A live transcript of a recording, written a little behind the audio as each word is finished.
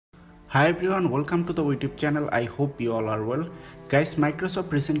Hi everyone, welcome to the YouTube channel. I hope you all are well. Guys,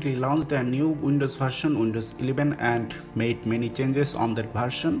 Microsoft recently launched their new Windows version, Windows 11, and made many changes on that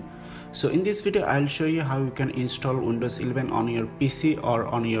version. So in this video, I'll show you how you can install Windows 11 on your PC or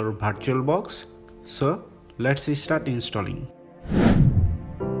on your VirtualBox. So let's start installing.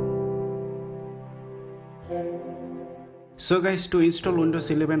 So guys, to install Windows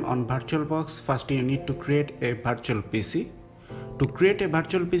 11 on VirtualBox, first you need to create a virtual PC. To create a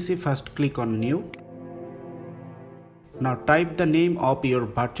virtual PC, first click on New. Now type the name of your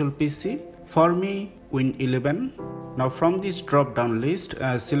virtual PC. For me, Win 11. Now from this drop down list,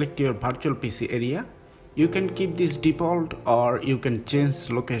 select your virtual PC area. You can keep this default or you can change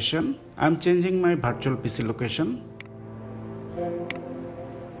location. I'm changing my virtual PC location.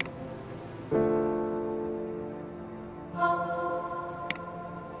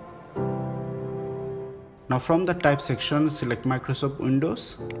 Now from the type section, select Microsoft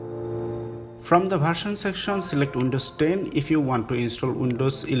Windows. From the version section, select Windows 10. If you want to install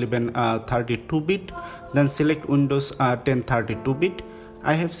Windows 11 32-bit, then select Windows 10 32-bit.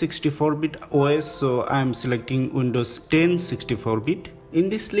 I have 64-bit OS, so I am selecting Windows 10 64-bit. In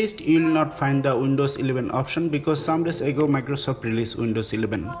this list, you will not find the Windows 11 option because some days ago Microsoft released Windows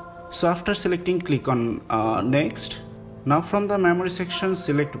 11. So after selecting, click on Next. Now from the memory section,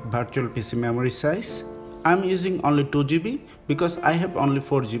 select Virtual PC memory size. I'm using only 2 GB because I have only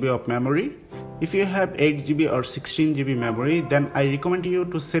 4 GB of memory. If you have 8 GB or 16 GB memory, then I recommend you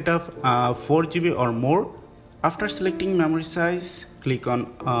to set up 4 GB or more. After selecting memory size, click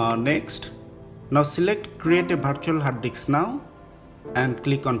on Next. Now select Create a virtual hard disk now and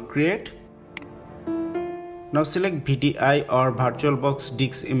click on Create. Now select VDI or VirtualBox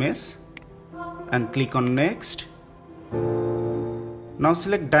disk image and click on Next. Now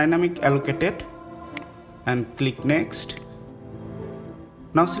select Dynamic Allocated and click Next.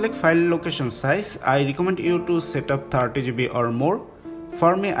 Now select file location size. I recommend you to set up 30 GB or more.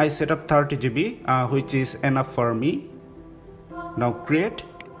 For me, I set up 30 GB, which is enough for me. Now create.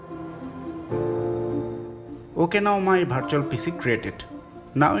 Okay, now my virtual PC created.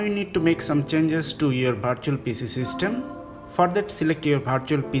 Now you need to make some changes to your virtual PC system. For that, select your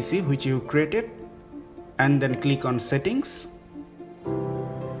virtual PC which you created and then click on Settings.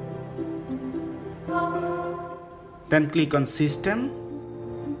 Then click on System,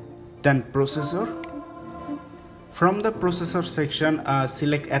 then Processor. From the processor section,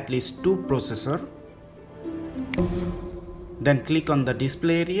 select at least 2 processors. Then click on the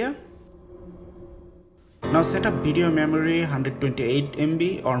display area. Now set up video memory 128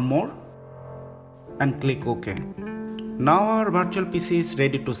 MB or more and click OK. Now our virtual PC is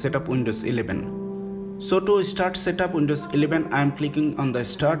ready to set up Windows 11. So to start setup Windows 11, I am clicking on the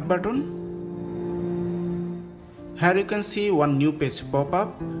Start button. Here you can see one new page pop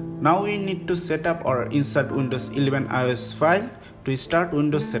up. Now we need to set up or insert Windows 11 iOS file. To start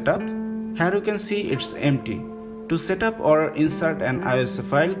Windows setup, here you can see it's empty. To set up or insert an iOS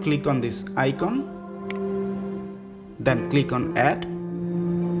file, click on this icon. Then click on Add.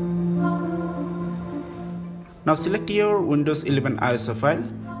 Now select your Windows 11 ISO file.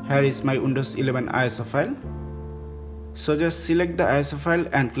 Here is my Windows 11 ISO file. So just select the ISO file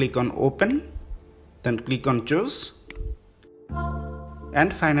and click on Open. Then click on Choose.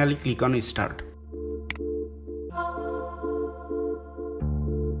 And finally click on Start.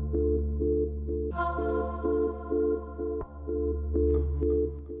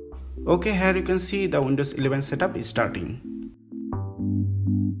 Okay, here you can see the Windows 11 setup is starting.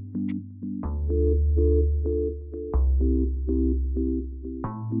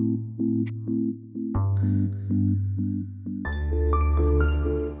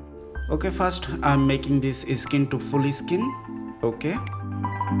 Okay, first I'm making this skin to full screen. Okay.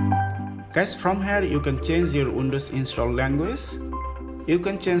 Guys, from here you can change your Windows install language. You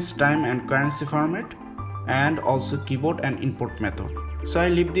can change time and currency format and also keyboard and input method. So I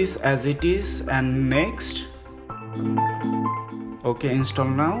leave this as it is and next. Okay, install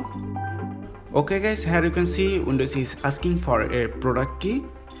now. Okay guys, here you can see Windows is asking for a product key.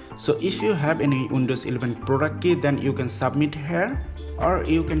 So if you have any Windows 11 product key, then you can submit here, or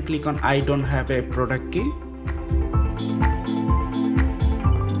you can click on I don't have a product key.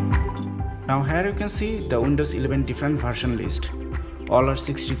 Now here you can see the Windows 11 different version list. All are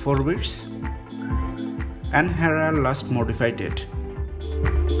 64 bits and here are last modified date.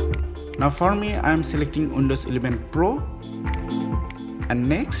 Now for me, I am selecting Windows 11 Pro and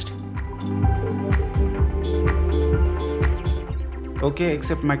next. Okay,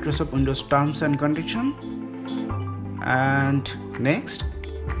 accept Microsoft Windows terms and condition and next.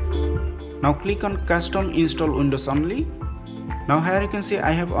 Now click on Custom Install Windows Only. Now here you can see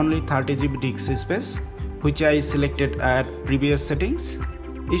I have only 30 GB disk space, which I selected at previous settings.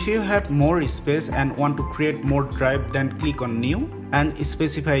 If you have more space and want to create more drive, then click on new and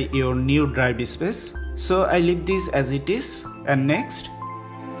specify your new drive space. So I leave this as it is, and next.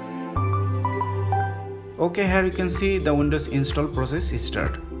 Okay, here you can see the Windows install process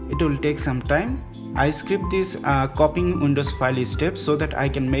start. It will take some time. I skip this copying Windows file step so that I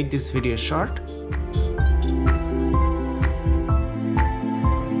can make this video short.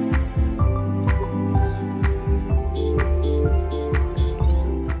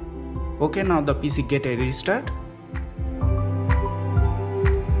 Okay, now the PC get a restart.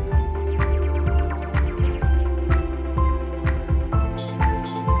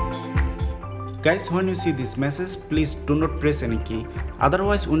 Guys, when you see this message, please do not press any key,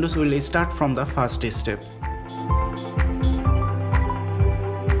 otherwise Windows will start from the first step.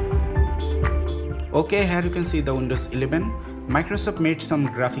 Okay, here you can see the Windows 11. Microsoft made some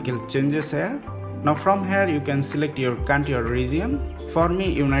graphical changes here. Now from here you can select your country or region. For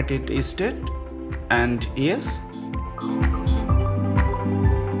me, United States, and yes.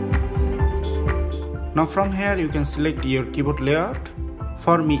 Now from here you can select your keyboard layout.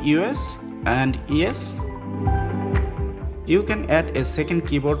 For me, US, and yes. You can add a second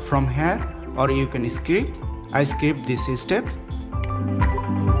keyboard from here, or you can skip. I skip this step.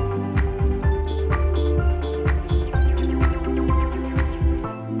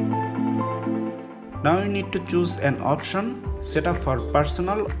 Now you need to choose an option, set up for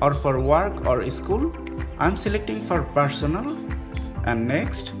personal or for work or school. I'm selecting for personal, and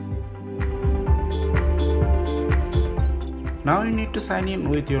next. Now you need to sign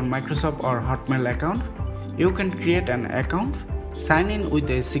in with your Microsoft or Hotmail account. You can create an account, sign in with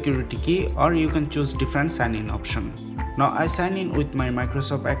a security key, or you can choose different sign in option. Now I sign in with my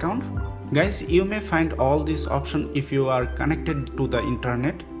Microsoft account. Guys, you may find all these options if you are connected to the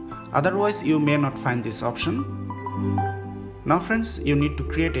internet. Otherwise you may not find this option. Now friends, you need to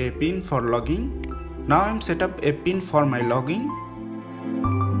create a PIN for login. Now I'm set up a PIN for my login.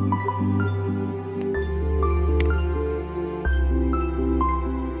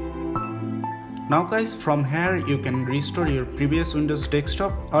 Now guys, from here you can restore your previous Windows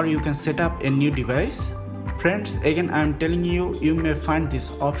desktop, or you can set up a new device. Friends, again I am telling you, you may find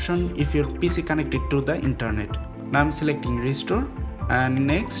this option if your PC connected to the internet. Now I'm selecting restore, and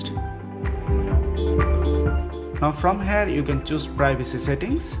next. Now from here you can choose privacy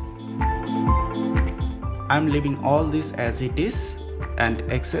settings. I'm leaving all this as it is, and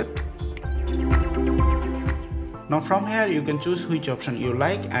accept. Now from here you can choose which option you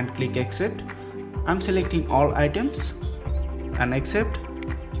like and click accept. I'm selecting all items and accept.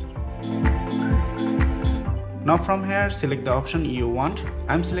 Now from here select the option you want.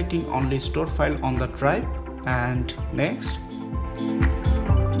 I'm selecting only store file on the drive, and next.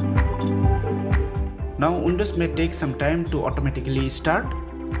 Now Windows may take some time to automatically start.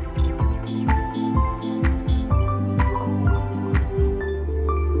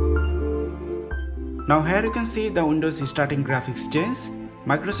 Now here you can see the Windows starting graphics change.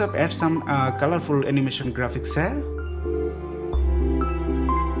 Microsoft adds some colorful animation graphics here.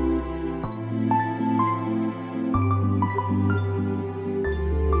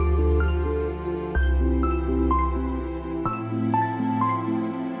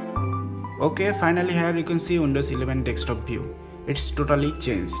 Okay, finally here you can see Windows 11 desktop view. It's totally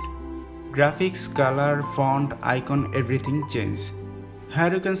changed. Graphics, color, font, icon, everything changed.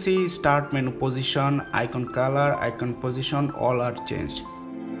 Here you can see start menu position, icon color, icon position, all are changed.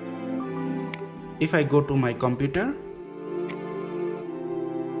 If I go to my computer,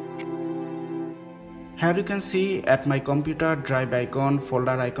 here you can see at my computer drive icon,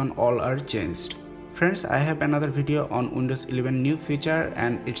 folder icon, all are changed. Friends, I have another video on Windows 11 new feature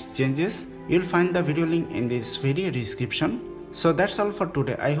and its changes. You'll find the video link in this video description. So that's all for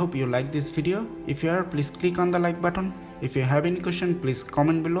today. I hope you like this video. If you are, please click on the like button. If you have any question, please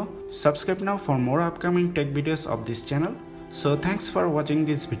comment below. Subscribe now for more upcoming tech videos of this channel. So thanks for watching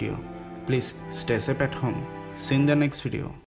this video. Please stay safe at home. See you in the next video.